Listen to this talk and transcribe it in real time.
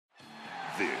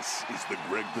This is the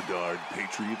Greg Bedard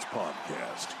Patriots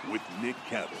Podcast with Nick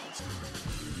Cattles.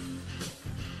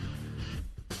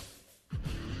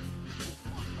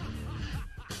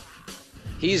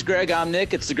 He's Greg, I'm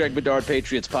Nick. It's the Greg Bedard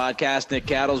Patriots Podcast. Nick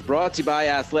Cattles, brought to you by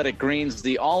Athletic Greens,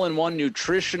 the all-in-one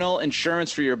nutritional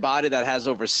insurance for your body that has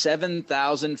over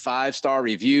 7,000 five-star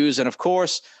reviews. And, of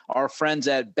course, our friends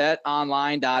at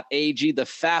betonline.ag, the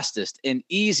fastest and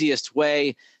easiest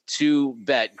way to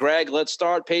bet. Greg, let's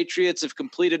start. Patriots have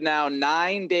completed now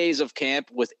 9 days of camp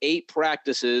with 8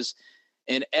 practices.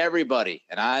 And everybody,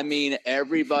 and I mean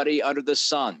everybody under the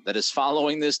sun that is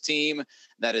following this team,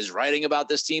 that is writing about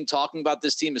this team, talking about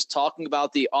this team, is talking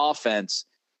about the offense.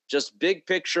 Just big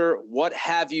picture, what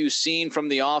have you seen from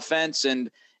the offense,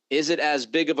 and is it as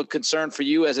big of a concern for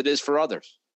you as it is for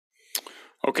others?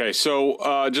 Okay,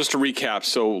 so just to recap,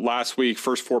 so last week,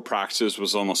 first 4 practices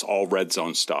was almost all red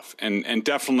zone stuff. And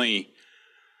definitely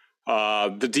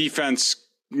the defense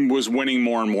was winning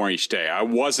more and more each day. I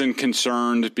wasn't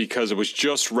concerned because it was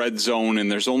just red zone,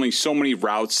 and there's only so many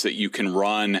routes that you can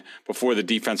run before the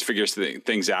defense figures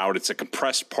things out. It's a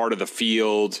compressed part of the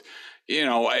field. You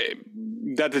know,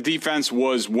 that the defense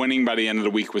was winning by the end of the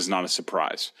week was not a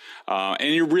surprise.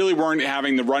 And you really weren't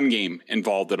having the run game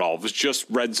involved at all. It was just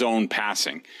red zone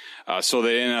passing. So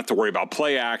they didn't have to worry about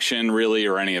play action really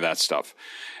or any of that stuff.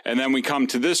 And then we come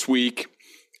to this week,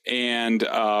 and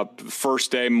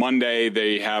first day, Monday,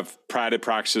 they have padded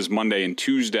practices Monday and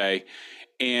Tuesday.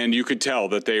 And you could tell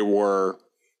that they were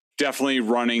definitely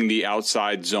running the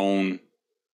outside zone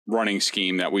running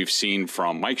scheme that we've seen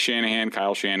from Mike Shanahan,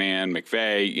 Kyle Shanahan,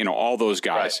 McVay, you know, all those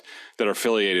guys that are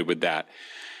affiliated with that.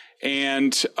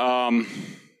 And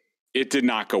it did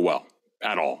not go well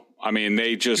at all. I mean,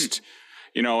 they just,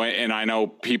 you know, and I know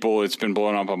people, it's been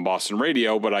blown up on Boston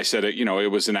radio, but I said it, you know, it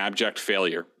was an abject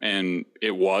failure. And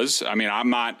it was. I mean,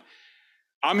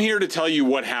 I'm here to tell you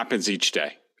what happens each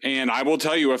day. And I will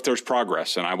tell you if there's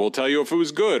progress, and I will tell you if it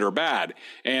was good or bad.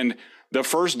 And the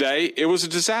first day, it was a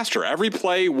disaster. Every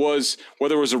play was,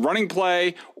 whether it was a running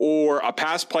play or a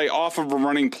pass play off of a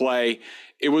running play,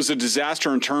 it was a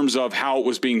disaster in terms of how it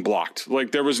was being blocked.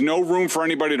 Like, there was no room for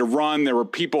anybody to run. There were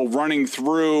people running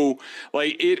through.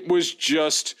 Like, it was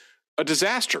just a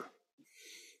disaster.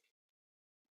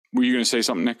 Were you going to say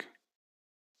something, Nick?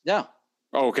 No.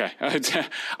 Oh, okay. I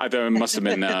thought it must have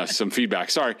been some feedback.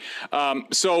 Sorry.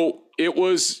 So it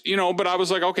was, you know, but I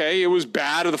was like, okay, it was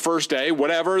bad of the first day,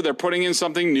 whatever. They're putting in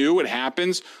something new. It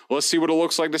happens. Let's see what it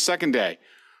looks like the second day.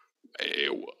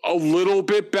 A little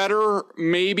bit better,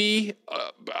 maybe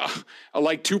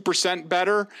like 2%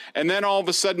 better. And then all of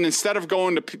a sudden, instead of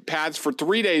going to pads for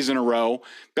 3 days in a row,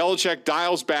 Belichick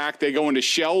dials back. They go into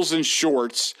shells and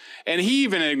shorts. And he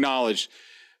even acknowledged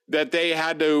that they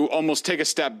had to almost take a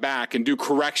step back and do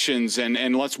corrections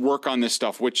and let's work on this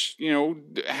stuff, which, you know,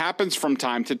 happens from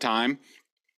time to time.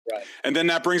 Right. And then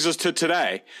that brings us to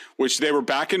today, which they were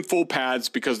back in full pads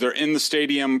because they're in the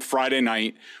stadium Friday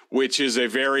night, which is a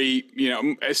very, you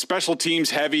know, special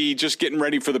teams heavy, just getting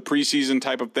ready for the preseason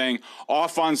type of thing.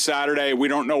 Off on Saturday. We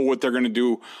don't know what they're going to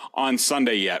do on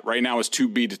Sunday yet. Right now is to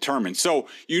be determined. So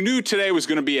you knew today was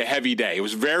going to be a heavy day. It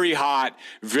was very hot,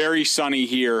 very sunny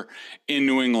here in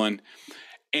New England.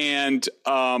 And,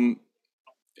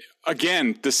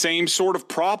 again, the same sort of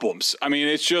problems. I mean,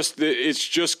 it's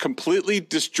just completely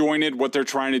disjointed what they're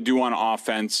trying to do on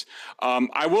offense.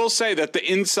 I will say that the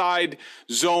inside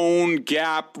zone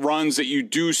gap runs that you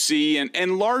do see,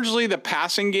 and largely the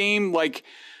passing game, like,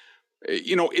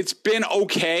 you know, it's been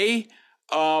okay.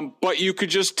 But you could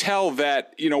just tell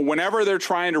that, you know, whenever they're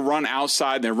trying to run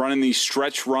outside, they're running these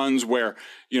stretch runs where,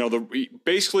 you know,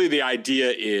 basically the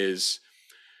idea is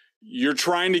you're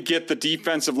trying to get the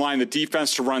defense to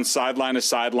run sideline to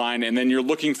sideline, and then you're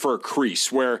looking for a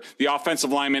crease where the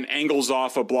offensive lineman angles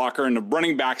off a blocker and the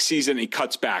running back sees it and he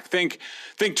cuts back. Think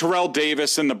Terrell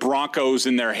Davis and the Broncos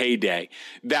in their heyday,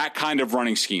 that kind of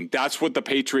running scheme. That's what the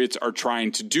Patriots are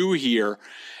trying to do here,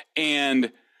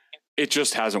 and it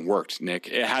just hasn't worked, Nick.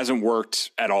 It hasn't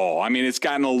worked at all. I mean, it's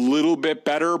gotten a little bit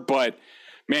better, but,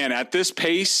 man, at this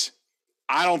pace,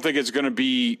 I don't think it's going to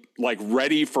be like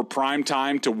ready for prime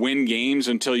time to win games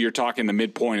until you're talking the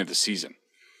midpoint of the season.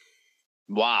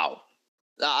 Wow.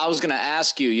 I was going to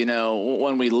ask you, you know,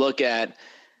 when we look at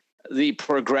the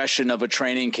progression of a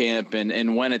training camp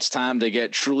and when it's time to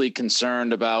get truly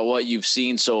concerned about what you've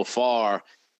seen so far,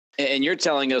 and you're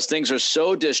telling us things are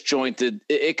so disjointed,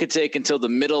 it could take until the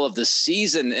middle of the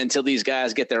season until these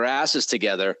guys get their asses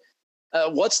together.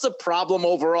 What's the problem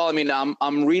overall? I mean,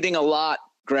 I'm reading a lot,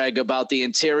 Greg, about the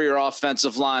interior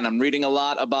offensive line. I'm reading a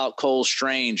lot about Cole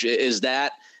Strange. Is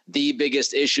that the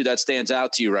biggest issue that stands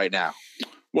out to you right now?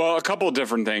 Well, a couple of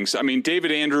different things. I mean,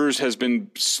 David Andrews has been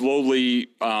slowly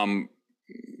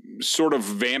sort of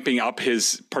vamping up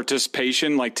his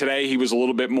participation. Like today, he was a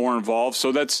little bit more involved.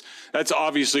 So that's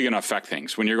obviously going to affect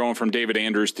things when you're going from David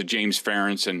Andrews to James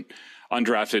Ferentz and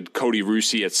undrafted Cody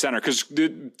Russi at center. Because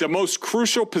the most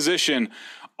crucial position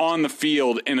on the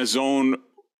field in a zone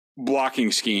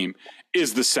blocking scheme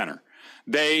is the center.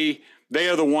 They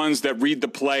are the ones that read the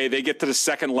play. They get to the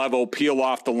second level, peel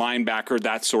off the linebacker,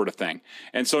 that sort of thing.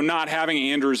 And so not having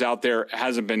Andrews out there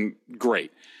hasn't been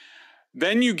great.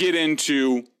 Then you get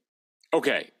into,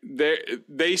 okay,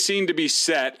 they seem to be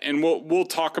set, and we'll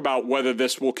talk about whether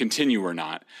this will continue or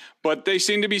not. But they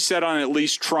seem to be set on at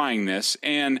least trying this.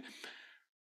 And,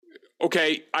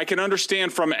 okay, I can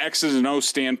understand from an X's and O's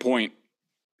standpoint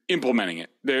implementing it.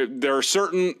 There are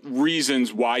certain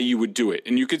reasons why you would do it,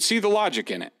 and you could see the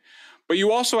logic in it. But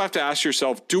you also have to ask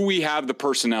yourself, do we have the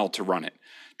personnel to run it?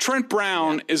 Trent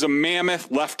Brown is a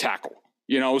mammoth left tackle,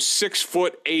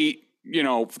 6'8",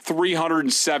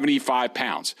 375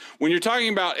 pounds. When you're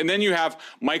talking about, and then you have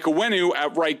Mike Onwenu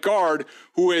at right guard,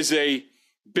 who is a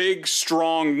big,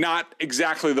 strong, not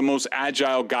exactly the most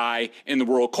agile guy in the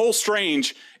world. Cole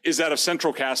Strange is out of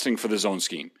central casting for the zone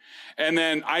scheme. And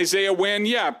then Isaiah Wynn,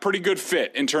 pretty good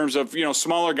fit in terms of,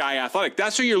 smaller guy athletic.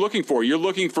 That's what you're looking for. You're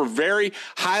looking for very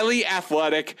highly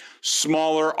athletic,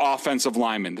 smaller offensive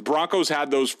linemen. The Broncos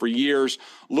had those for years,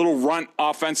 little runt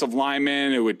offensive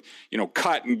linemen who would,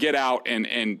 cut and get out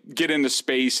and get into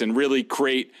space and really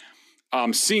create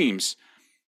seams.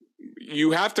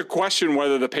 You have to question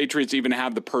whether the Patriots even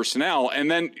have the personnel. And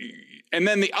then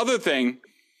the other thing,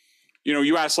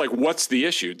 you ask, like, what's the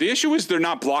issue? The issue is they're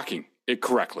not blocking it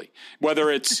correctly, whether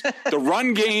it's the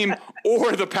run game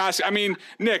or the pass. I mean,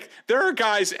 Nick, there are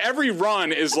guys, every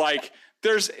run is like,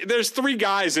 there's three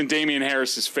guys in Damian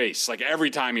Harris's face, like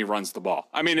every time he runs the ball.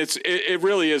 I mean, it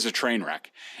really is a train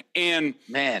wreck. And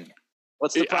man,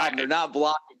 what's the problem? They're not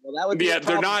blocking. Well, that would be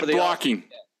they're not blocking.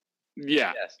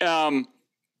 Yeah. Yes.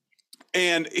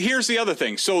 And here's the other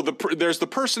thing. So there's the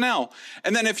personnel.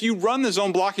 And then if you run the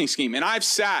zone blocking scheme, and I've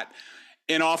sat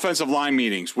in offensive line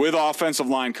meetings with offensive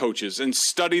line coaches and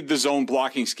studied the zone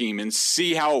blocking scheme and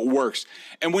see how it works.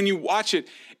 And when you watch it,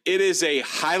 it is a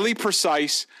highly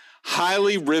precise,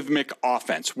 highly rhythmic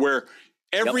offense where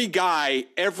every guy,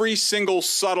 every single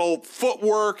subtle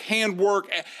footwork, handwork,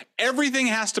 everything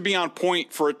has to be on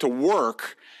point for it to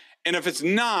work. And if it's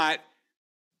not,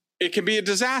 it can be a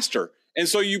disaster. And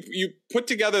so you put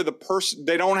together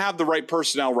they don't have the right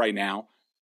personnel right now.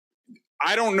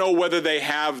 I don't know whether they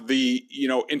have the,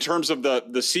 in terms of the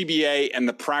CBA and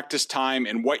the practice time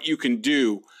and what you can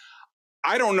do.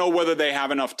 I don't know whether they have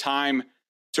enough time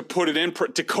to put it in,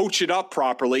 to coach it up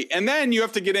properly. And then you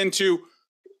have to get into,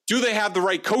 do they have the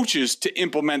right coaches to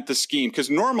implement the scheme? Because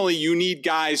normally you need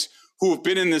guys who have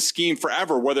been in this scheme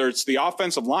forever, whether it's the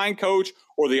offensive line coach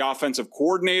or the offensive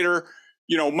coordinator.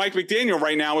 Mike McDaniel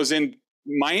right now is in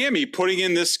Miami putting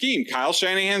in this scheme, Kyle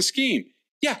Shanahan's scheme.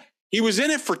 Yeah. He was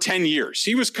in it for 10 years.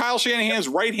 He was Kyle Shanahan's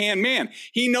right-hand man.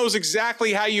 He knows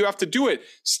exactly how you have to do it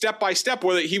step by step,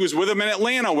 whether he was with him in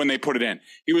Atlanta when they put it in.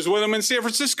 He was with him in San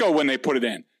Francisco when they put it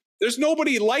in. There's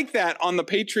nobody like that on the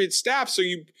Patriots staff. So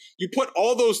you put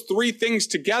all those three things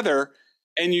together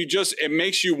and it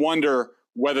makes you wonder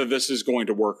whether this is going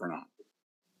to work or not.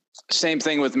 Same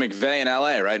thing with McVay in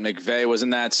LA, right? McVay was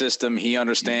in that system. He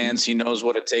understands. He knows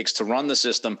what it takes to run the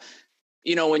system.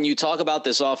 When you talk about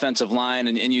this offensive line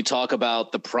and you talk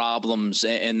about the problems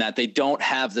and that they don't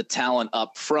have the talent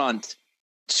up front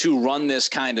to run this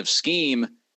kind of scheme,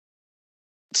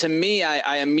 to me,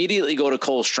 I immediately go to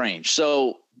Cole Strange.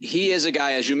 So he is a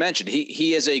guy, as you mentioned,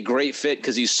 he is a great fit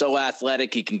because he's so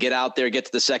athletic. He can get out there, get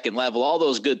to the second level, all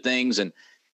those good things. And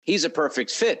he's a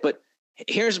perfect fit. But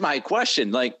here's my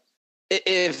question. Like,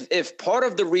 if part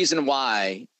of the reason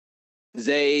why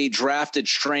they drafted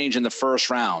Strange in the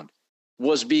first round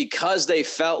was because they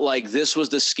felt like this was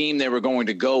the scheme they were going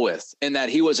to go with and that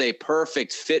he was a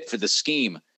perfect fit for the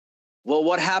scheme. Well,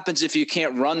 what happens if you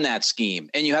can't run that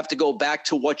scheme and you have to go back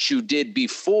to what you did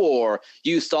before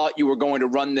you thought you were going to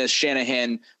run this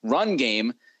Shanahan run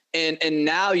game? And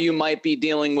now you might be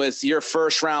dealing with your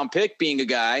first round pick being a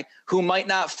guy who might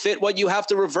not fit what you have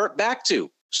to revert back to.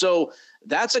 So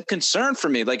that's a concern for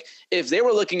me. Like if they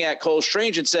were looking at Cole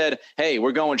Strange and said, hey,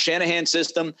 we're going Shanahan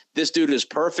system. This dude is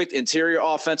perfect interior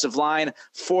offensive line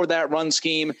for that run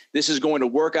scheme. This is going to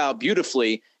work out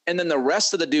beautifully. And then the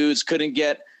rest of the dudes couldn't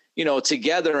get,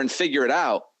 together and figure it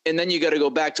out. And then you got to go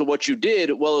back to what you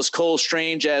did. Well, is Cole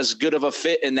Strange as good of a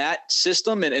fit in that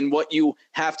system and what you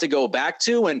have to go back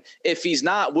to? And if he's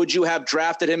not, would you have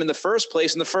drafted him in the first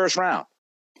place in the first round?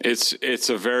 It's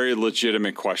a very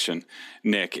legitimate question,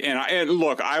 Nick. And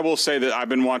look, I will say that I've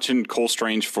been watching Cole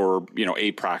Strange for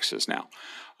 8 practices now.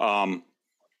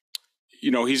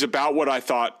 He's about what I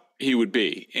thought he would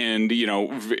be, and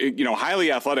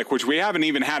highly athletic, which we haven't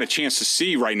even had a chance to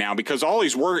see right now, because all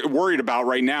he's worried about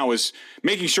right now is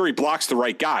making sure he blocks the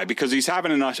right guy, because he's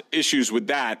having enough issues with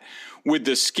that with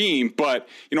the scheme. But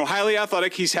highly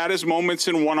athletic, he's had his moments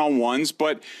in one-on-ones,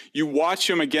 but you watch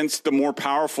him against the more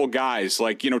powerful guys.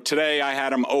 Like today I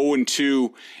had him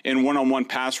 0-2 in one-on-one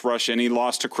pass rush, and he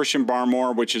lost to Christian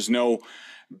Barmore, which is no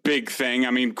big thing.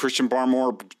 I mean, Christian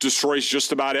Barmore destroys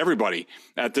just about everybody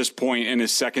at this point in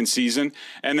his second season.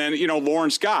 And then,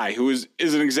 Lawrence Guy, who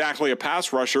isn't exactly a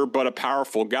pass rusher, but a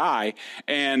powerful guy.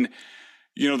 And,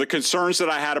 the concerns that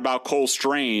I had about Cole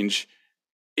Strange,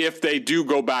 if they do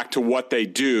go back to what they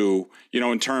do,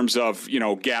 in terms of,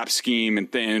 gap scheme and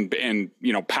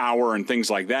power and things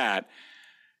like that,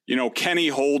 can he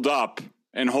hold up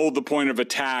and hold the point of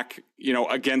attack,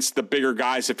 against the bigger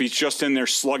guys if he's just in there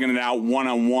slugging it out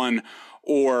one-on-one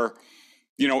or,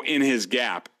 in his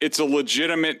gap? It's a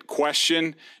legitimate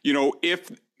question.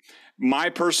 If my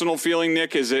personal feeling,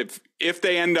 Nick, is if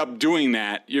they end up doing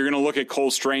that, you're going to look at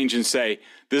Cole Strange and say,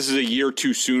 this is a year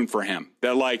too soon for him.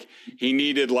 That he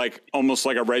needed almost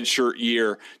like a redshirt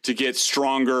year to get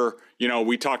stronger.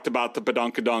 We talked about the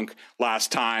badunkadunk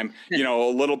last time, a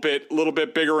little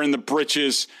bit bigger in the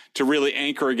britches to really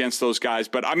anchor against those guys.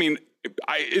 But I mean,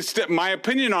 my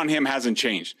opinion on him hasn't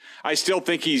changed. I still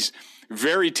think he's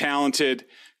very talented,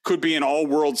 could be an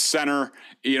all-world center,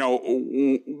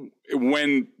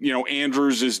 when,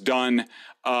 Andrews is done.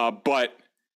 But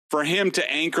for him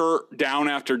to anchor down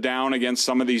after down against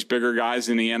some of these bigger guys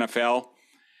in the NFL,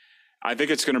 I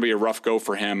think it's going to be a rough go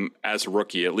for him as a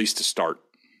rookie, at least to start.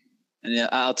 And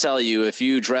I'll tell you, if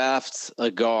you draft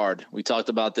a guard, we talked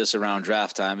about this around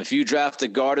draft time. If you draft a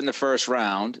guard in the first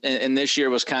round, and this year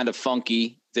was kind of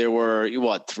funky, there were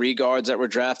 3 guards that were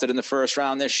drafted in the first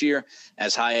round this year,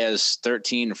 as high as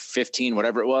 13 or 15,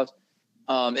 whatever it was.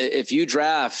 If you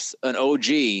draft an OG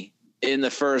in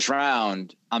the first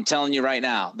round, I'm telling you right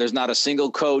now, there's not a single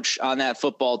coach on that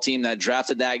football team that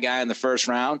drafted that guy in the first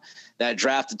round that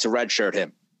drafted to redshirt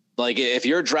him. If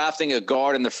you're drafting a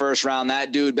guard in the first round,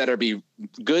 that dude better be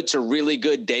good to really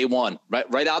good day one,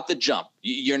 right out the jump.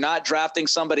 You're not drafting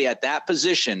somebody at that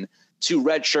position to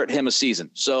redshirt him a season.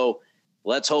 So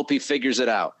let's hope he figures it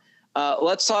out.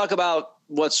 Let's talk about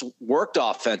what's worked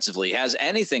offensively. Has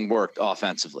anything worked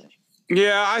offensively?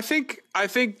 Yeah, I think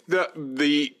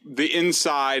the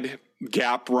inside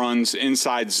gap runs,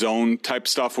 inside zone type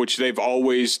stuff, which they've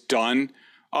always done,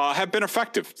 have been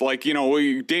effective.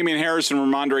 Damian Harris and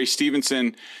Ramondre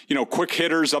Stevenson, quick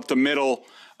hitters up the middle,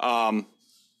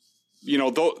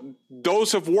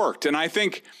 those have worked. And I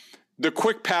think the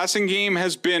quick passing game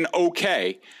has been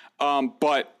okay.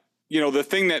 But, the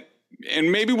thing that, and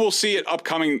maybe we'll see it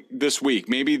upcoming this week.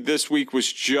 Maybe this week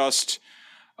was just,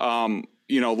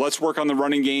 let's work on the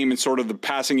running game and sort of the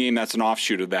passing game. That's an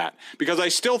offshoot of that. Because I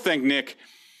still think, Nick,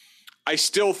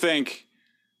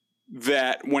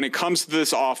 that when it comes to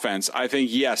this offense, I think,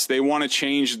 yes, they want to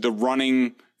change the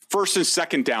running first and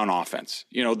second down offense,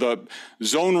 the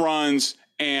zone runs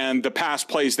and the pass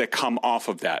plays that come off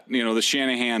of that, the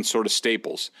Shanahan sort of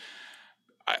staples.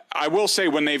 I will say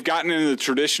when they've gotten into the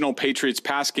traditional Patriots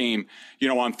pass game,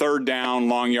 on third down,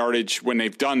 long yardage, when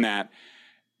they've done that,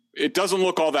 it doesn't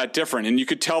look all that different. And you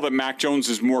could tell that Mac Jones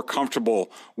is more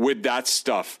comfortable with that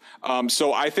stuff.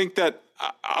 So I think that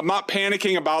I'm not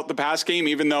panicking about the pass game,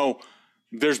 even though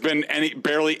there's been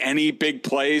barely any big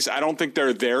plays. I don't think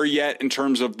they're there yet in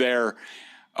terms of their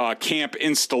camp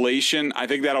installation. I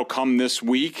think that'll come this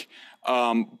week.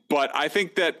 But I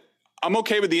think that I'm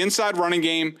okay with the inside running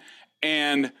game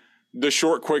and the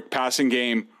short, quick passing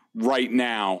game right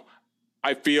now.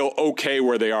 I feel okay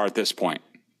where they are at this point.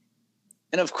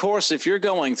 And of course, if you're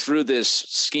going through this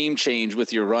scheme change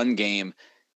with your run game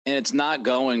and it's not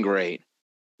going great,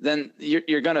 then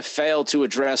you're going to fail to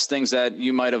address things that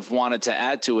you might have wanted to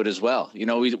add to it as well.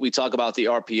 We talk about the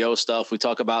RPO stuff. We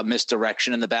talk about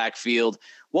misdirection in the backfield.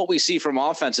 What we see from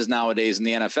offenses nowadays in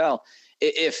the NFL,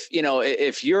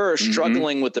 if you're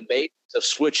struggling with the basics of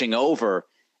switching over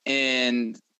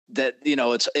and that,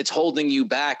 it's holding you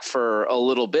back for a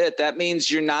little bit, that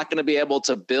means you're not going to be able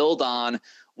to build on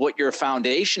what your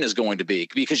foundation is going to be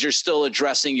because you're still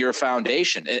addressing your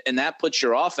foundation. And that puts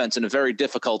your offense in a very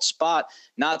difficult spot,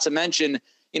 not to mention,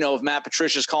 if Matt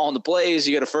Patricia's calling the plays,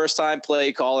 you get a first-time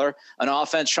play caller, an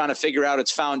offense trying to figure out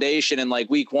its foundation in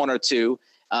week 1 or 2.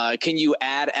 Can you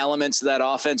add elements to that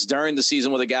offense during the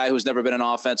season with a guy who's never been an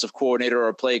offensive coordinator or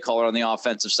a play caller on the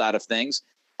offensive side of things?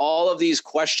 all of these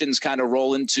questions kind of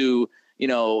roll into,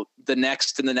 the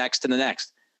next and the next and the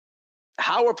next.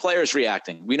 How are players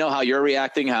reacting? We know how you're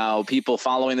reacting, how people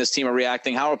following this team are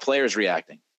reacting. How are players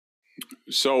reacting?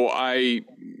 So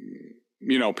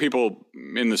people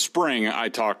in the spring, I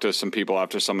talked to some people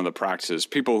after some of the practices,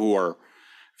 people who are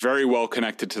very well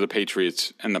connected to the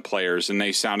Patriots and the players, and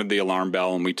they sounded the alarm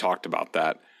bell, and we talked about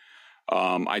that.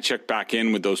 I checked back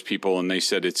in with those people, and they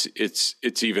said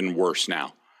it's even worse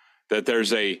now. That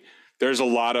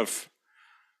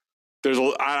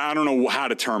I don't know how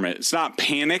to term it. It's not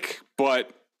panic,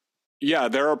 but yeah,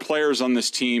 there are players on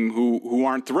this team who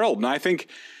aren't thrilled. And I think,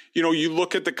 you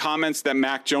look at the comments that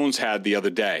Mac Jones had the other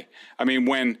day. I mean,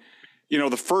 when,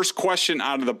 the first question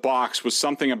out of the box was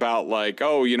something about like,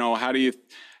 oh, how do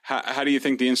you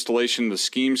think the installation of the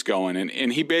scheme's going?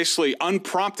 And he basically,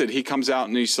 unprompted, he comes out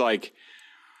and he's like,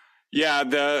 yeah,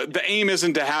 the aim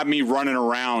isn't to have me running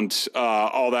around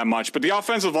all that much, but the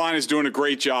offensive line is doing a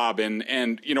great job. And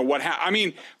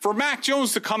for Mac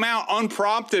Jones to come out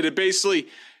unprompted and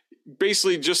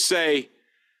basically just say,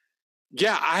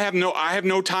 yeah, I have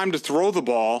no time to throw the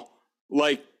ball.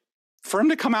 Like, for him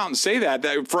to come out and say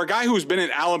that for a guy who's been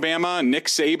at Alabama and Nick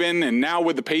Saban and now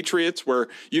with the Patriots, where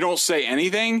you don't say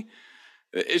anything,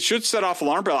 it should set off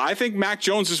alarm bell. I think Mac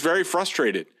Jones is very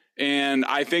frustrated. And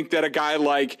I think that a guy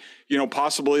like,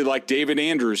 possibly like David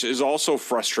Andrews is also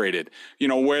frustrated,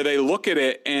 where they look at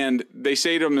it and they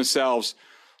say to themselves,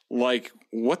 like,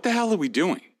 what the hell are we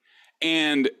doing?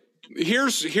 And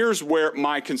here's where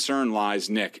my concern lies,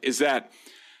 Nick, is that,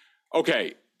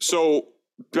 okay, so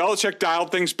Belichick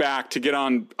dialed things back to get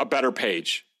on a better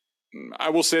page. I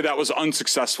will say that was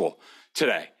unsuccessful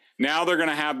today. Now they're going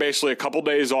to have basically a couple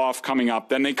days off coming up.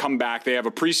 Then they come back. They have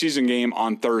a preseason game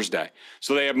on Thursday.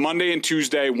 So they have Monday and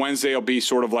Tuesday. Wednesday will be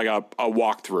sort of like a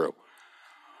walkthrough.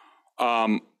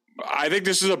 I think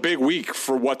this is a big week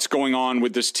for what's going on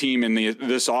with this team and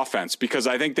this offense, because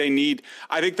I think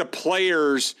the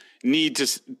players need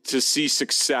to see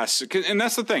success. And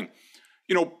that's the thing.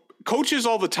 Coaches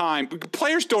all the time,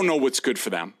 players don't know what's good for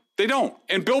them. They don't.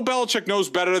 And Bill Belichick knows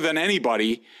better than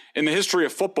anybody in the history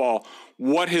of football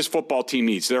what his football team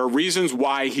needs. There are reasons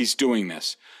why he's doing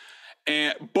this.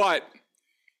 And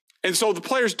so the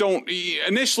players don't,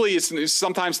 initially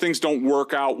sometimes things don't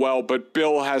work out well, but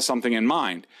Bill has something in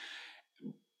mind.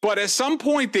 But at some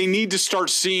point they need to start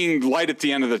seeing light at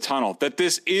the end of the tunnel, that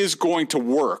this is going to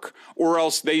work, or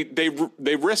else they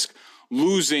risk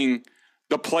losing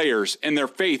the players and their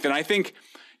faith. And I think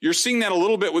you're seeing that a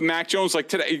little bit with Mac Jones. Like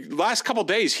today, last couple of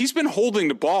days, he's been holding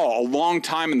the ball a long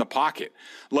time in the pocket.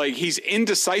 Like, he's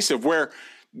indecisive, where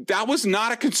that was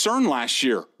not a concern last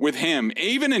year with him.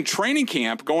 Even in training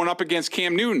camp, going up against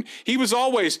Cam Newton, he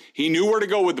knew where to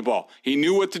go with the ball. He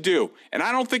knew what to do. And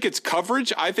I don't think it's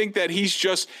coverage. I think that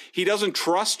he doesn't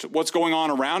trust what's going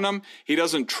on around him. He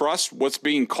doesn't trust what's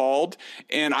being called.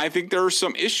 And I think there are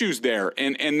some issues there.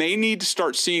 And they need to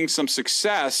start seeing some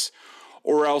success,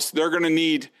 or else they're going to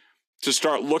need to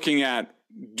start looking at,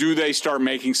 do they start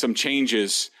making some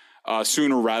changes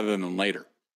sooner rather than later?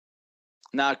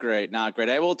 Not great.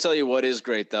 I will tell you what is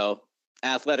great, though.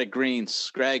 Athletic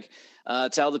Greens. Greg,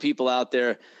 tell the people out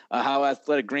there how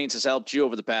Athletic Greens has helped you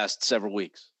over the past several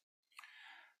weeks.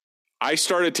 I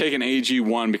started taking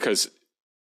AG1 because,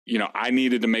 I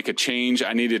needed to make a change.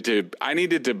 I needed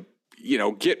to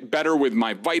get better with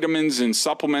my vitamins and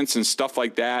supplements and stuff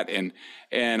like that. And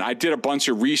I did a bunch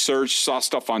of research, saw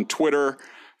stuff on Twitter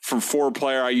from Forward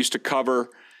Player I used to cover.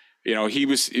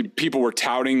 People were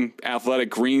touting Athletic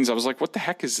Greens. I was like, what the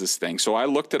heck is this thing? So I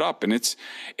looked it up, and it's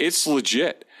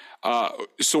legit.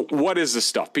 So what is this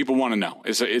stuff? People want to know.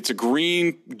 It's a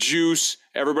green juice.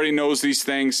 Everybody knows these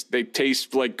things. They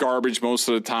taste like garbage most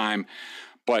of the time.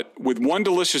 But with one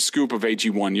delicious scoop of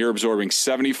AG1, you're absorbing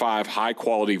 75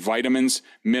 high-quality vitamins,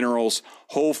 minerals,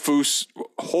 whole food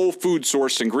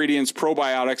sourced ingredients,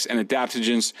 probiotics, and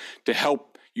adaptogens to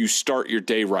help you start your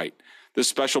day right. This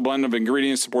special blend of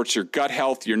ingredients supports your gut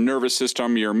health, your nervous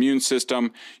system, your immune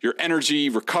system, your energy,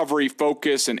 recovery,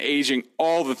 focus, and aging,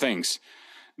 all the things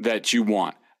that you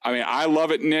want. I mean, I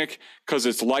love it, Nick, because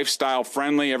it's lifestyle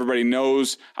friendly. Everybody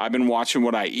knows I've been watching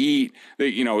what I eat.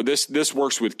 This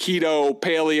works with keto,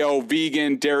 paleo,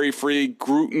 vegan, dairy-free,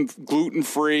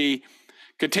 gluten-free.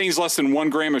 Contains less than 1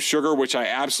 gram of sugar, which I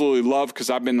absolutely love because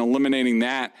I've been eliminating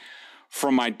that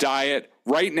from my diet.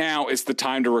 Right now is the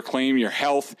time to reclaim your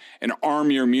health and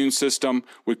arm your immune system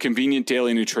with convenient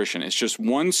daily nutrition. It's just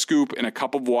 1 scoop in a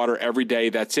cup of water every day.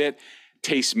 That's it.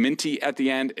 tastes minty at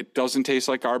the end. It doesn't taste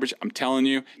like garbage. I'm telling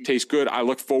you, it tastes good. I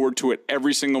look forward to it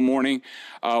every single morning.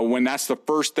 When that's the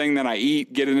first thing that I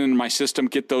eat, get it into my system,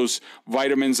 get those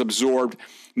vitamins absorbed.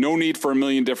 No need for a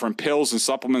million different pills and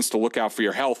supplements to look out for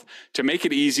your health. To make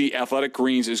it easy, Athletic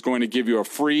Greens is going to give you a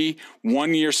free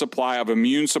 1-year supply of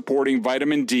immune-supporting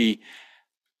vitamin D.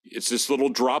 It's this little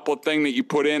droplet thing that you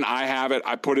put in. I have it.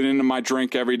 I put it into my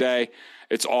drink every day.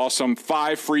 It's awesome.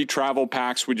 5 free travel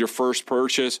packs with your first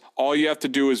purchase. All you have to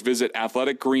do is visit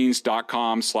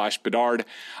athleticgreens.com/Bedard.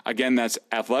 Again, that's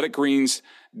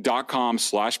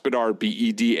athleticgreens.com/Bedard,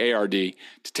 BEDARD,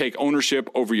 to take ownership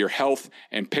over your health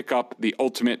and pick up the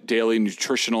ultimate daily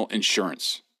nutritional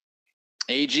insurance.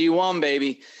 AG1,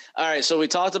 baby. All right, so we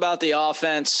talked about the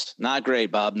offense. Not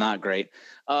great, Bob, not great.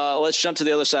 Let's jump to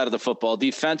the other side of the football.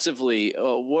 Defensively,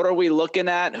 what are we looking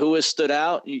at? Who has stood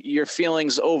out? Your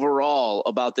feelings overall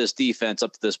about this defense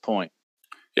up to this point?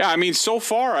 Yeah, I mean, so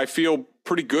far I feel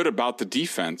pretty good about the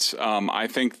defense. I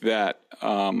think that,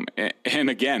 and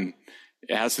again,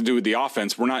 it has to do with the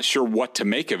offense. We're not sure what to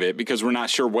make of it because we're not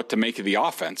sure what to make of the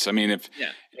offense. I mean,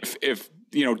 if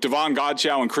Devon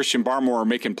Godchaux and Christian Barmore are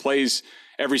making plays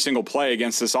every single play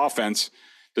against this offense,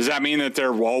 does that mean that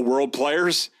they're all world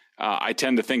players? I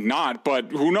tend to think not,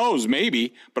 but who knows,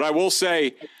 maybe. But I will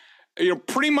say,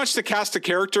 pretty much the cast of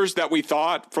characters that we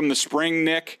thought from the spring,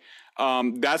 Nick,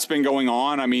 that's been going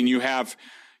on. I mean, you have,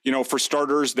 for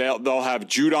starters, they'll have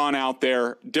Judon out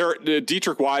there.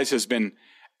 Dietrich Wise has been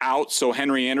out, so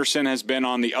Henry Anderson has been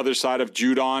on the other side of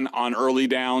Judon on early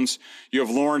downs. You have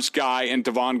Lawrence Guy and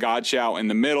Devon Godchaux in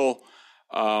the middle.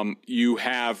 You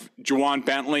have Juwan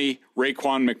Bentley,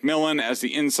 Raekwon McMillan as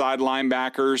the inside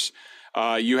linebackers.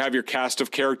 You have your cast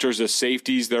of characters as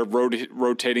safeties. They're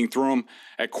rotating through them.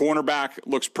 At cornerback,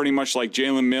 looks pretty much like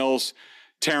Jalen Mills,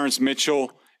 Terrence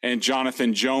Mitchell, and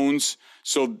Jonathan Jones.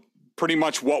 So pretty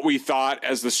much what we thought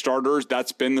as the starters,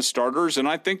 that's been the starters. And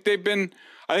I think they've been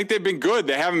good.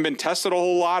 They haven't been tested a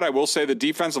whole lot. I will say the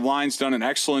defensive line's done an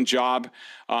excellent job.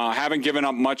 Haven't given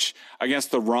up much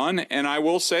against the run. And I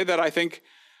will say that I think,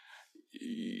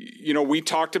 we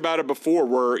talked about it before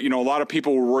where, a lot of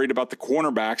people were worried about the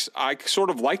cornerbacks. I sort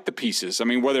of like the pieces. I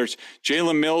mean, whether it's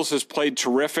Jalen Mills has played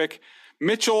terrific.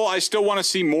 Mitchell, I still want to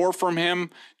see more from him.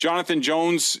 Jonathan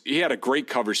Jones, he had a great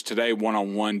coverage today,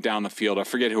 one-on-one down the field. I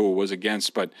forget who it was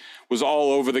against, but was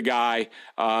all over the guy.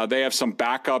 They have some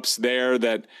backups there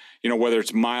that, whether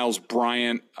it's Miles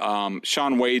Bryant,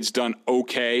 Shaun Wade's done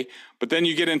okay. But then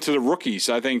you get into the rookies.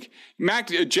 I think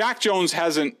Jack Jones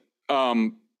hasn't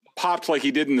popped like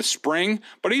he did in the spring,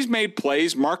 but he's made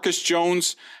plays. Marcus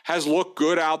Jones has looked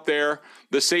good out there.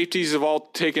 The safeties have all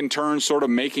taken turns sort of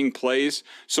making plays.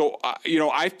 So,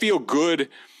 I feel good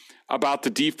about the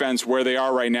defense where they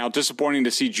are right now. Disappointing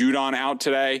to see Judon out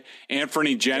today.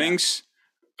 Anthony Jennings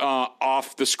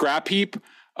off the scrap heap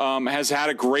has had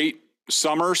a great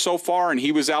summer so far, and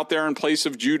he was out there in place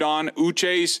of Judon.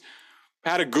 Uche's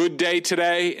had a good day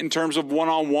today in terms of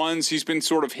one-on-ones. He's been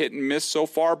sort of hit and miss so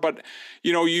far. But,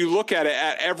 you look at it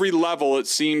at every level, it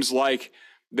seems like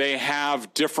they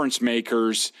have difference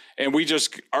makers, and we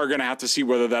just are going to have to see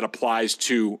whether that applies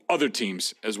to other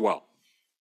teams as well.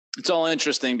 It's all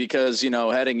interesting because,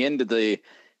 heading into the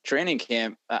training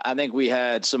camp, I think we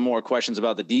had some more questions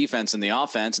about the defense and the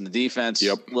offense, and the defense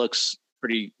looks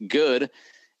pretty good,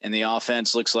 and the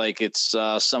offense looks like it's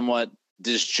somewhat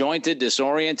disjointed,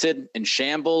 disoriented, in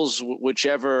shambles,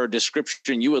 whichever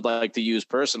description you would like to use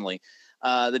personally.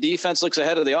 The defense looks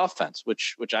ahead of the offense,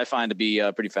 which I find to be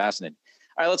pretty fascinating.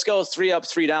 All right, let's go 3 up,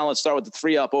 3 down. Let's start with the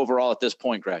 3 up overall at this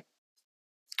point, Greg.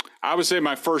 I would say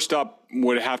my first up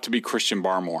would have to be Christian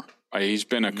Barmore. He's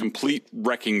been a complete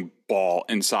wrecking ball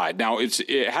inside. Now,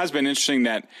 it has been interesting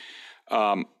that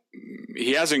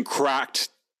he hasn't cracked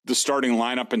the starting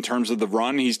lineup in terms of the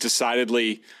run. He's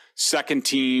decidedly second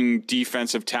team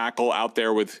defensive tackle out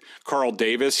there with Carl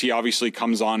Davis. He obviously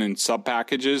comes on in sub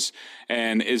packages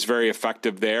and is very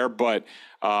effective there, but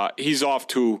he's off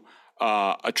to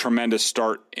a tremendous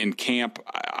start in camp.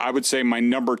 I would say my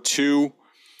number 2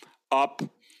 up,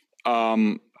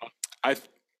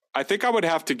 I think I would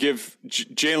have to give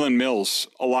Jalen Mills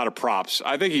a lot of props.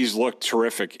 I think he's looked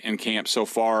terrific in camp so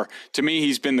far. To me,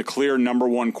 he's been the clear number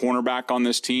 1 cornerback on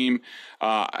this team.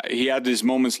 He had his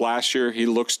moments last year. He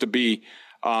looks to be,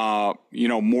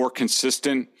 more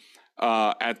consistent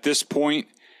at this point.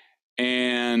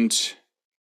 And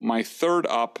my third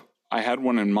up, I had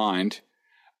one in mind.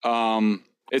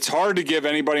 It's hard to give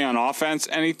anybody on offense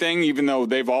anything, even though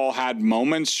they've all had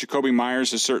moments. Jakobi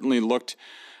Meyers has certainly looked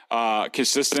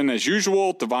consistent as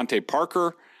usual. Devontae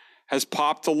Parker has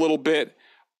popped a little bit.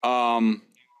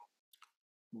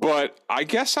 But I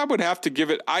guess I would have to give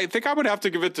it. I think I would have to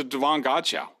give it to Davon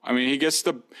Godchaux. I mean, he gets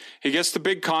the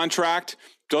big contract.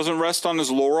 Doesn't rest on his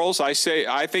laurels. I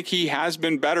think he has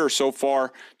been better so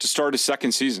far to start his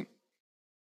second season.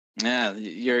 Yeah,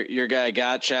 your guy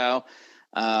Godchaux.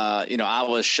 I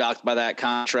was shocked by that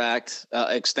contract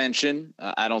extension.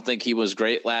 I don't think he was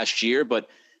great last year, but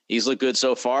he's looked good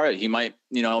so far. He might,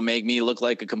 make me look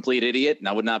like a complete idiot, and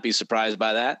I would not be surprised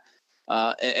by that.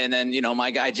 And then,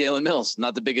 my guy, Jalen Mills,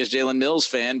 not the biggest Jalen Mills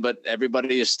fan, but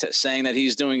everybody is saying that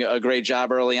he's doing a great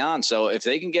job early on. So if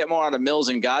they can get more out of Mills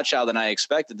and Godchaux than I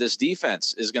expected, this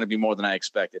defense is going to be more than I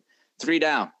expected. 3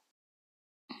 down.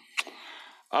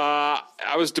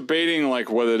 I was debating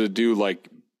whether to do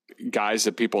guys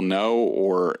that people know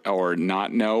or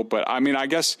not know. But I mean, I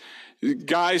guess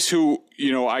guys who,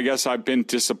 I guess I've been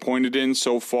disappointed in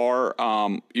so far.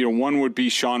 One would be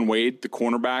Shaun Wade, the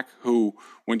cornerback, who,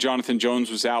 when Jonathan Jones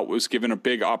was out, was given a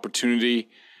big opportunity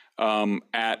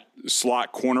at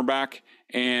slot cornerback.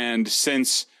 And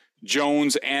since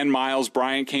Jones and Miles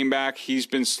Bryant came back, he's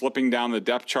been slipping down the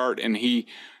depth chart. And he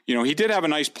did have a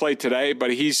nice play today,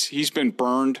 but he's been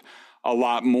burned a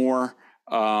lot more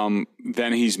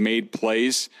than he's made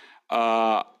plays.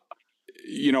 I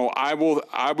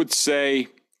would say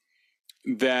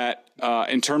that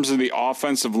in terms of the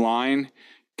offensive line,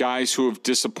 guys who have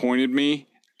disappointed me,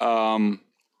 Cody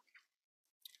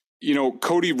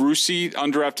Russey,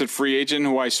 undrafted free agent,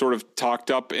 who I sort of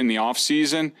talked up in the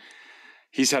offseason,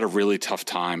 he's had a really tough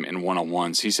time in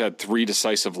one-on-ones. He's had 3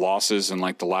 decisive losses in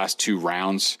the last 2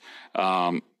 rounds.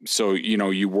 So,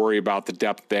 you worry about the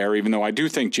depth there, even though I do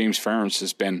think James Ferentz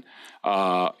has been,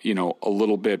 a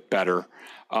little bit better.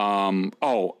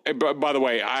 But by the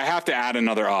way, I have to add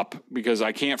another up because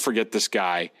I can't forget this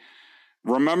guy.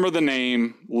 Remember the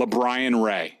name LeBrian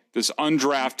Ray, this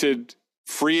undrafted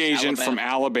free agent from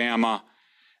Alabama.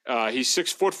 He's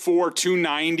 6'4",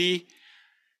 290.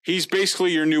 He's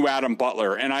basically your new Adam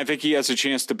Butler, and I think he has a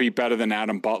chance to be better than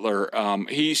Adam Butler.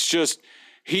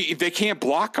 They can't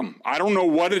block him. I don't know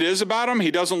what it is about him.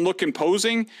 He doesn't look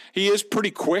imposing. He is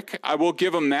pretty quick. I will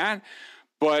give him that.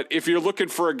 But if you're looking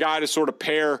for a guy to sort of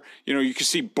pair, you can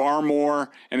see Barmore,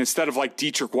 and instead of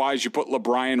Dietrich Wise, you put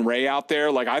LeBrian Ray out there.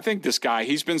 I think this guy,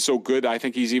 he's been so good. I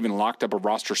think he's even locked up a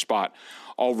roster spot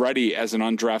already as an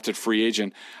undrafted free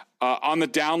agent. On the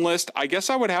down list, I guess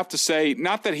I would have to say,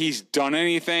 not that he's done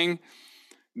anything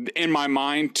in my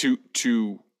mind to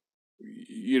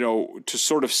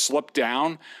sort of slip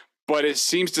down, but it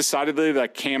seems decidedly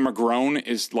that Cam McGrone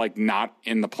is not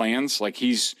in the plans.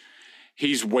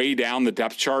 He's way down the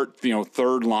depth chart,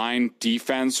 third line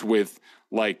defense with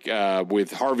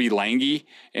Harvey Lange.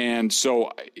 And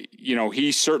so,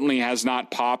 he certainly has not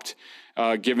popped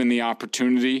given the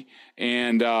opportunity.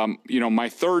 And, my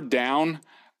third down,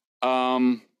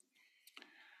 I'm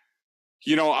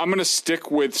going to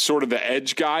stick with sort of the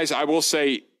edge guys. I will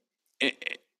say,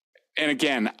 and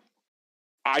again,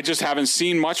 I just haven't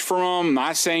seen much from him. I'm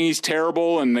not saying he's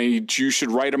terrible and you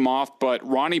should write him off, but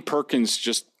Ronnie Perkins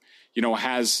just,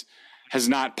 has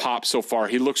not popped so far.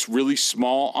 He looks really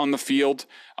small on the field.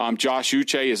 Josh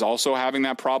Uche is also having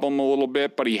that problem a little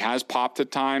bit, but he has popped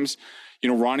at times.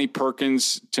 Ronnie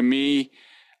Perkins, to me,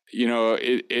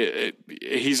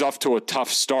 he's off to a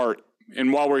tough start.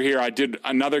 And while we're here, I did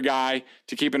another guy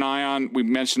to keep an eye on. We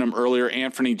mentioned him earlier.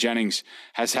 Anthony Jennings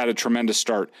has had a tremendous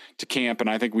start to camp, and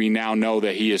I think we now know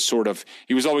that he is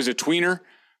he was always a tweener,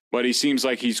 but he seems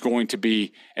like he's going to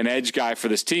be an edge guy for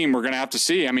this team. We're going to have to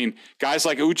see. I mean, guys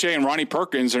like Uche and Ronnie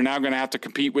Perkins are now going to have to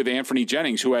compete with Anthony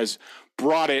Jennings, who has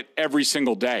brought it every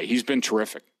single day. He's been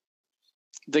terrific.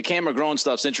 The Cam McGrone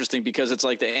stuff's interesting because it's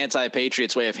the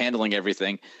anti-Patriots way of handling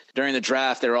everything. During the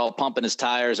draft, they're all pumping his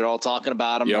tires. They're all talking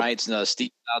about him, yep. Right?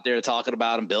 Steve's out there talking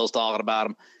about him. Bill's talking about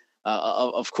him.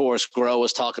 Of course, Groh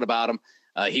was talking about him.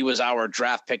 He was our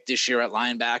draft pick this year at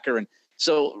linebacker. And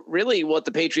so really what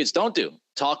the Patriots don't do,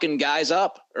 talking guys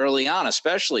up early on,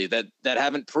 especially that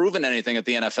haven't proven anything at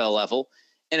the NFL level.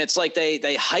 And it's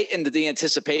they heightened the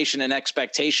anticipation and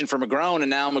expectation for McGrone, and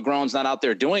now McGrone's not out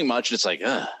there doing much. It's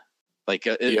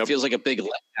it feels like a big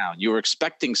letdown. You were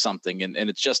expecting something, and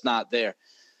it's just not there.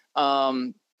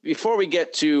 Before we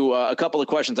get to a couple of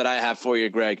questions that I have for you,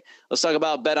 Greg, let's talk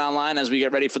about BetOnline as we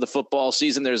get ready for the football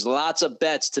season. There's lots of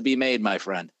bets to be made, my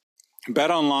friend.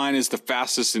 BetOnline is the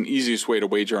fastest and easiest way to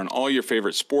wager on all your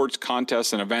favorite sports,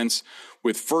 contests, and events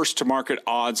with first-to-market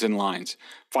odds and lines.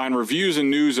 Find reviews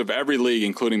and news of every league,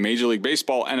 including Major League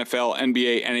Baseball, NFL,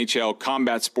 NBA, NHL,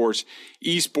 combat sports,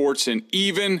 esports, and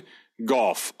even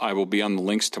golf. I will be on the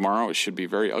links tomorrow. It should be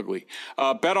very ugly.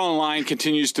 BetOnline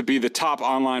continues to be the top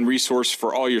online resource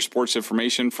for all your sports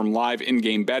information, from live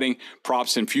in-game betting,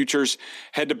 props, and futures.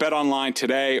 Head to BetOnline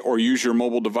today or use your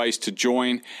mobile device to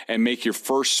join and make your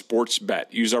first sports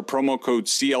bet. Use our promo code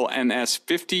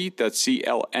CLNS50, that's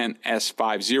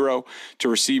CLNS50, to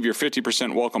receive your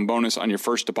 50% welcome bonus on your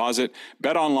first deposit.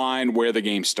 BetOnline, where the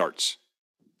game starts.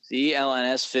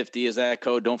 CLNS50 is that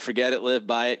code. Don't forget it, live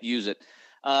by it, use it.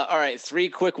 All right, 3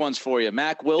 quick ones for you.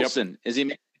 Mack Wilson, Is he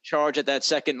making a charge at that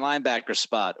second linebacker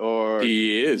spot? Or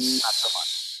he is. Not so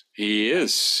much? He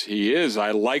is.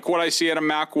 I like what I see out of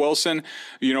Mack Wilson.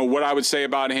 You know, what I would say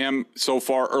about him so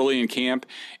far early in camp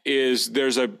is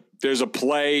there's a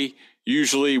play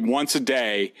usually once a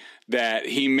day that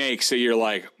he makes that you're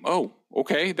like, oh,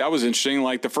 okay, that was interesting.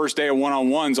 Like the first day of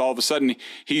one-on-ones, all of a sudden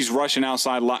he's rushing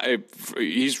outside.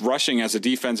 He's rushing as a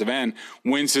defensive end,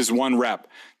 wins his 1 rep.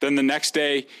 Then the next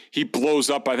day he blows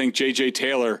up, I think, J.J.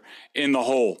 Taylor in the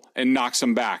hole and knocks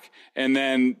him back. And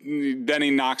then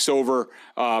he knocks over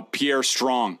Pierre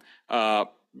Strong,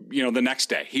 the next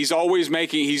day. He's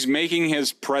making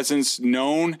his presence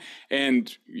known.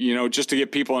 And, just to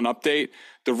give people an update,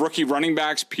 the rookie running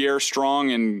backs, Pierre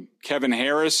Strong and Kevin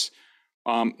Harris,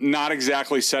 not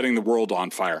exactly setting the world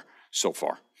on fire so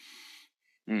far.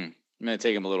 I'm going to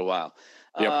take him a little while.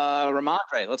 Yep.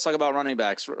 Ramondre, let's talk about running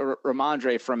backs.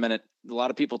 Ramondre for a minute. A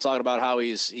lot of people talking about how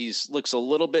he's looks a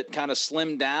little bit kind of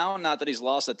slimmed down. Not that he's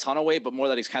lost a ton of weight, but more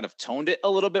that he's kind of toned it a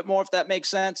little bit more, if that makes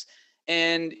sense.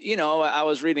 And, I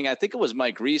was reading, I think it was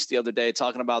Mike Reese the other day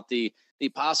talking about the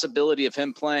possibility of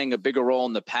him playing a bigger role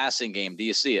in the passing game. Do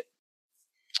you see it?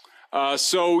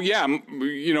 Ramondre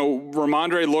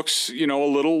looks, a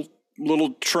little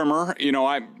trimmer.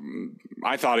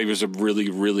 I thought he was a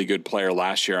really, really good player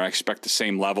last year. I expect the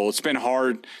same level. It's been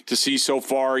hard to see so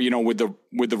far, with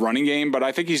the running game, but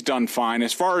I think he's done fine.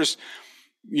 As far as,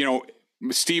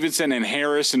 Stevenson and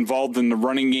Harris involved in the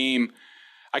running game,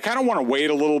 I kind of want to wait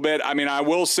a little bit. I mean, I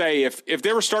will say if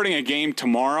they were starting a game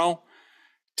tomorrow,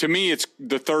 to me, it's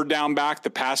the third down back, the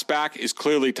pass back is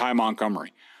clearly Ty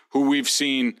Montgomery, who we've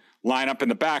seen line up in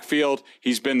the backfield.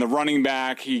 He's been the running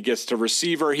back. He gets to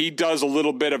receiver. He does a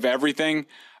little bit of everything.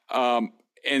 And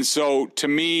so to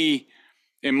me,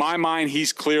 in my mind,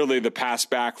 he's clearly the pass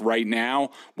back right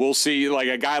now. We'll see, like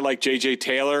a guy like J.J.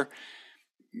 Taylor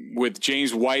with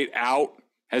James White out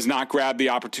has not grabbed the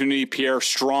opportunity. Pierre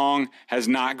Strong has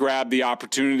not grabbed the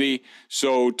opportunity.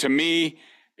 So to me,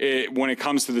 when it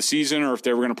comes to the season, or if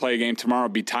they were going to play a game tomorrow,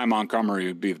 it'd be Ty Montgomery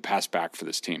would be the pass back for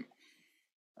this team.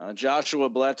 Joshua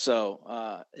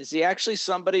Bledsoe, is he actually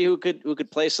somebody who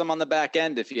could play some on the back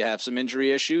end if you have some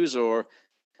injury issues? Or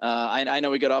I know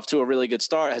we got off to a really good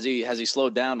start. Has he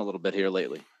slowed down a little bit here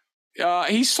lately?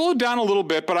 He's slowed down a little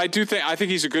bit, but I think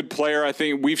he's a good player. I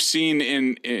think we've seen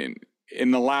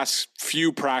in the last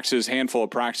handful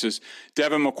of practices,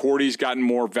 Devin McCourty's gotten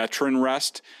more veteran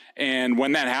rest. And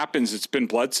when that happens, it's been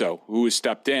Bledsoe who has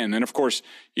stepped in. And of course,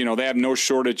 they have no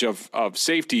shortage of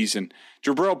safeties, and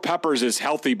Jabril Peppers is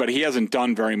healthy, but he hasn't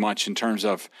done very much in terms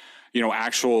of,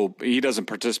 he doesn't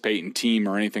participate in team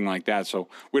or anything like that. So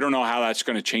we don't know how that's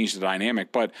going to change the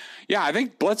dynamic. But yeah, I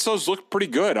think Bledsoe's looked pretty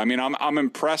good. I mean, I'm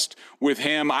impressed with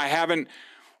him.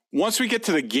 Once we get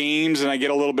to the games and I get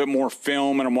a little bit more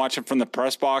film and I'm watching from the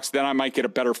press box, then I might get a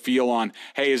better feel on,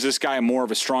 hey, is this guy more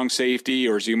of a strong safety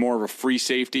or is he more of a free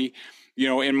safety?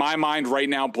 In my mind right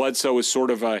now, Bledsoe is sort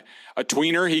of a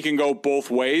tweener. He can go both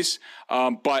ways.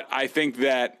 But I think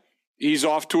that he's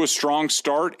off to a strong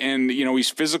start and, he's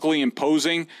physically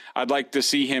imposing. I'd like to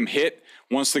see him hit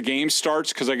once the game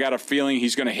starts because I got a feeling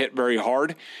he's going to hit very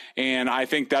hard. And I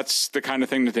think that's the kind of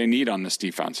thing that they need on this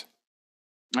defense.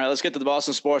 All right, let's get to the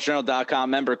BostonSportsJournal.com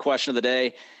member question of the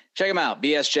day. Check them out.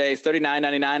 BSJ,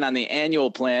 $39.99 on the annual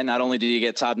plan. Not only do you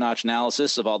get top-notch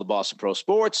analysis of all the Boston Pro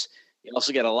sports, you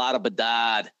also get a lot of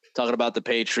badad talking about the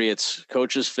Patriots,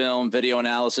 coaches' film, video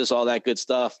analysis, all that good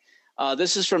stuff.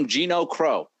 This is from Gino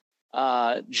Crow.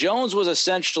 Jones was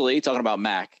essentially, talking about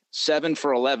Mac, 7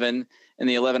 for 11 in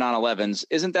the 11-on-11s.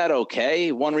 Isn't that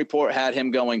okay? One report had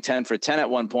him going 10 for 10 at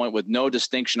one point with no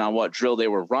distinction on what drill they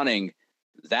were running.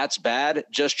 That's bad.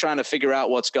 Just trying to figure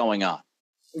out what's going on.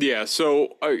 Yeah.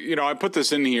 So, I put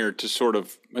this in here to sort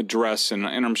of address, and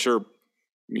I'm sure,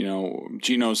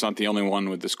 Gino's not the only one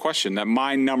with this question, that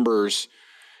my numbers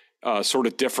sort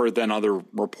of differ than other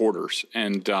reporters.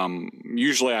 And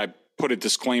usually I put a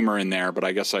disclaimer in there, but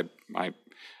I guess I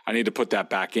need to put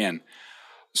that back in.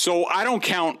 So I don't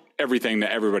count everything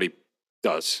that everybody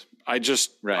does. I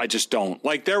just don't.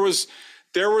 Like there was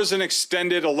There was an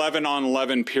extended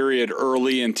 11-on-11 period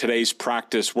early in today's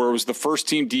practice where it was the first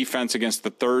team defense against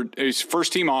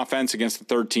first team offense against the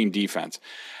third team defense.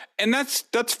 And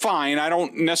that's fine. I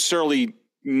don't necessarily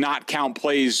not count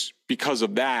plays because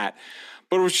of that,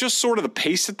 but it was just sort of the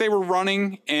pace that they were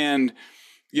running and,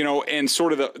 and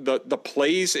sort of the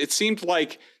plays. It seemed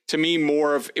like, to me,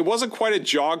 more of, it wasn't quite a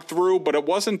jog through, but it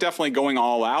wasn't definitely going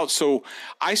all out. So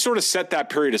I sort of set that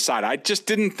period aside. I just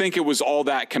didn't think it was all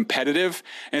that competitive.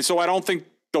 And so I don't think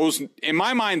in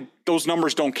my mind, those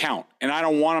numbers don't count. And I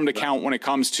don't want them to count when it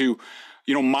comes to,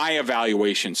 my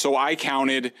evaluation. So I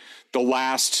counted the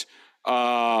last,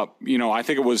 I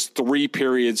think it was 3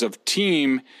 periods of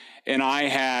team. And I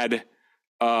had,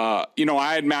 I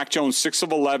had Mac Jones 6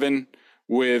 of 11.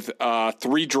 With 3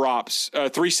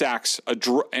 sacks,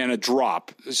 and a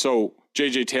drop. So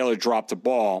J.J. Taylor dropped the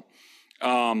ball.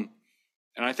 And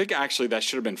I think actually that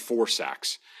should have been 4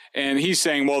 sacks. And he's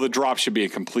saying, well, the drop should be a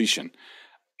completion.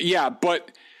 Yeah,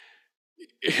 but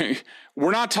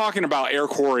we're not talking to Air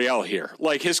Coryell here.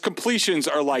 Like, his completions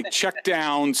are like check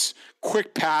downs,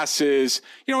 quick passes.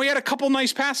 He had a couple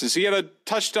nice passes. He had a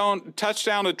touchdown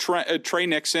to Trey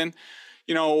Nixon,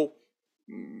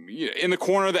 in the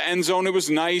corner of the end zone. It was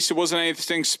nice. It wasn't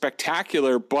anything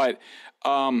spectacular, but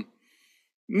no,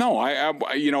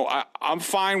 I'm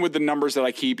fine with the numbers that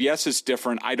I keep. Yes, it's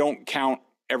different. I don't count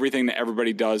everything that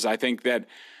everybody does. I think that,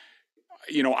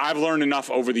 I've learned enough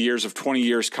over the years of 20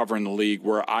 years covering the league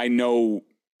where I know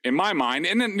in my mind,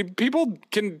 and then people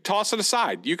can toss it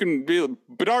aside. You can be,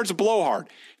 Bedard's a blowhard.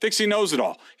 He thinks he knows it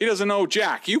all. He doesn't know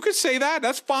jack. You could say that.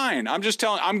 That's fine.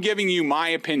 I'm giving you my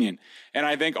opinion. And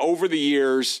I think over the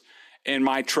years in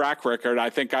my track record, I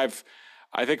think I've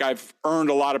earned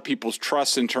a lot of people's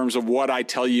trust in terms of what I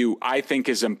tell you I think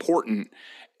is important.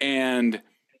 And,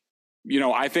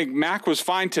 I think Mac was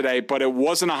fine today, but it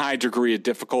wasn't a high degree of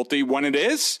difficulty. When it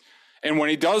is, and when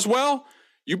he does well,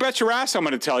 you bet your ass I'm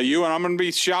going to tell you, and I'm going to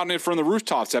be shouting it from the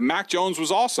rooftops, that Mac Jones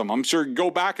was awesome. I'm sure go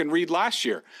back and read last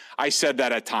year. I said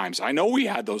that at times. I know we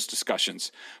had those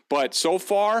discussions. But so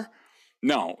far,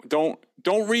 no, don't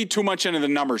read too much into the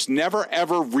numbers. Never,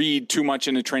 ever read too much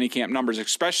into training camp numbers,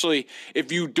 especially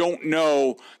if you don't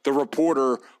know the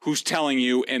reporter who's telling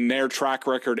you and their track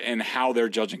record and how they're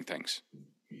judging things.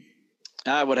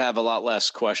 I would have a lot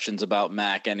less questions about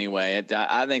Mac anyway.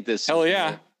 I think this. Hell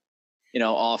yeah.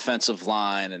 Offensive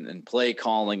line and play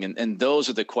calling. And those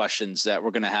are the questions that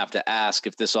we're going to have to ask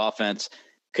if this offense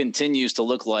continues to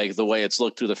look like the way it's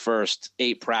looked through the first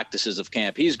 8 practices of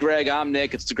camp. He's Greg. I'm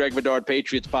Nick. It's the Greg Bedard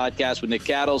Patriots podcast with Nick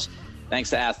Cattles.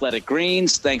 Thanks to Athletic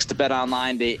Greens. Thanks to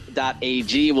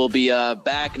betonline.ag. We'll be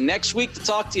back next week to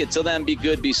talk to you. Till then, be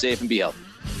good, be safe, and be healthy.